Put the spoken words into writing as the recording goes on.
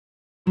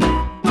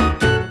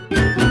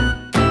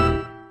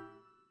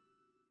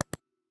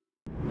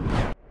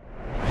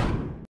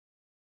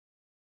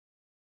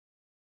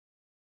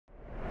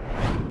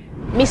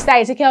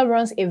Mr. Ezekiel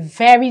runs a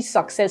very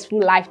successful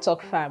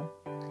livestock farm.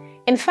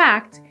 In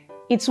fact,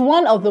 it's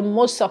one of the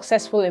most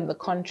successful in the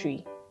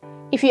country.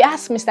 If you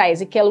ask Mr.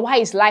 Ezekiel why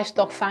his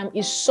livestock farm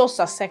is so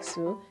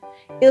successful,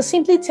 he'll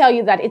simply tell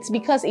you that it's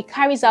because he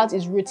carries out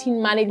his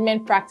routine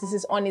management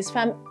practices on his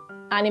farm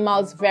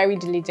animals very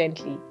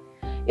diligently.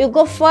 He'll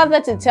go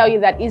further to tell you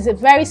that he's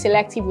very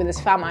selective with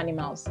his farm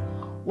animals.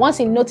 Once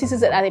he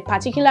notices that a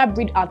particular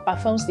breed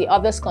outperforms the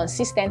others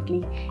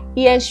consistently,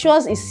 he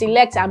ensures he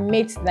selects and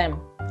mates them.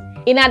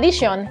 In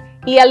addition,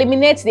 he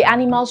eliminates the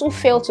animals who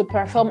fail to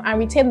perform and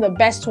retain the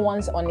best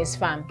ones on his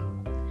farm.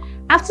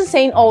 After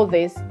saying all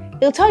this,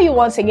 he'll tell you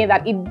once again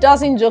that he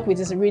doesn't joke with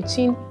his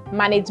routine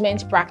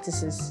management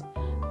practices.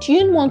 Do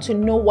you want to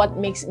know what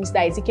makes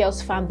Mr.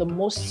 Ezekiel's farm the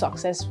most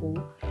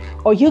successful?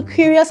 Or are you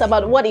curious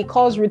about what he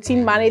calls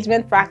routine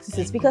management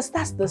practices? Because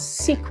that's the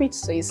secret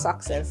to his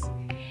success.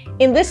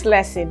 In this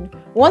lesson,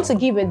 we want to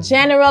give a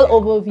general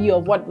overview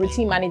of what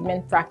routine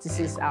management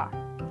practices are.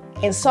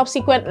 In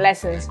subsequent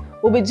lessons,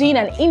 we'll be doing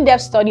an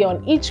in-depth study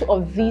on each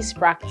of these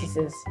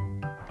practices.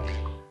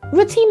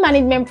 Routine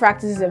management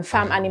practices in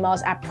farm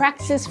animals are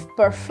practices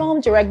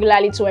performed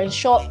regularly to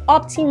ensure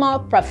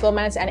optimal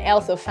performance and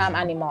health of farm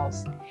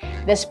animals.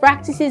 These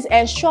practices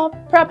ensure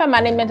proper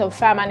management of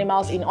farm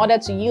animals in order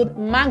to yield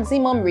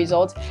maximum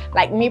results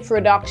like meat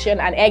production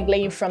and egg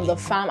laying from the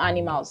farm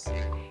animals.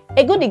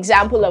 A good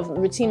example of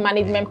routine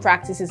management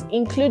practices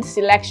include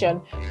selection,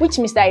 which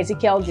Mr.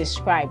 Ezekiel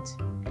described.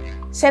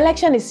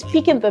 Selection is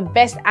picking the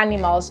best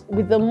animals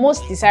with the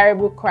most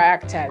desirable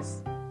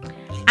characters.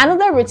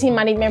 Another routine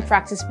management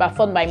practice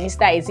performed by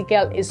Mr.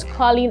 Ezekiel is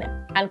culling,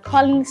 and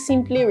culling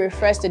simply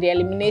refers to the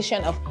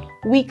elimination of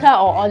weaker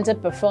or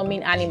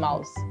underperforming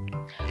animals.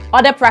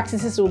 Other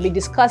practices we'll be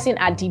discussing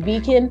are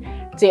debeaking,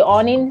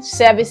 dehorning,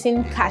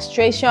 servicing,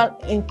 castration,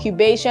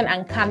 incubation,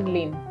 and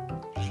candling.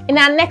 In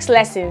our next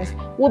lessons,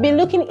 we'll be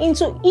looking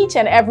into each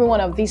and every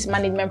one of these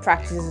management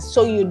practices,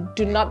 so you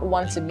do not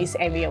want to miss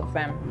any of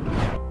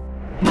them.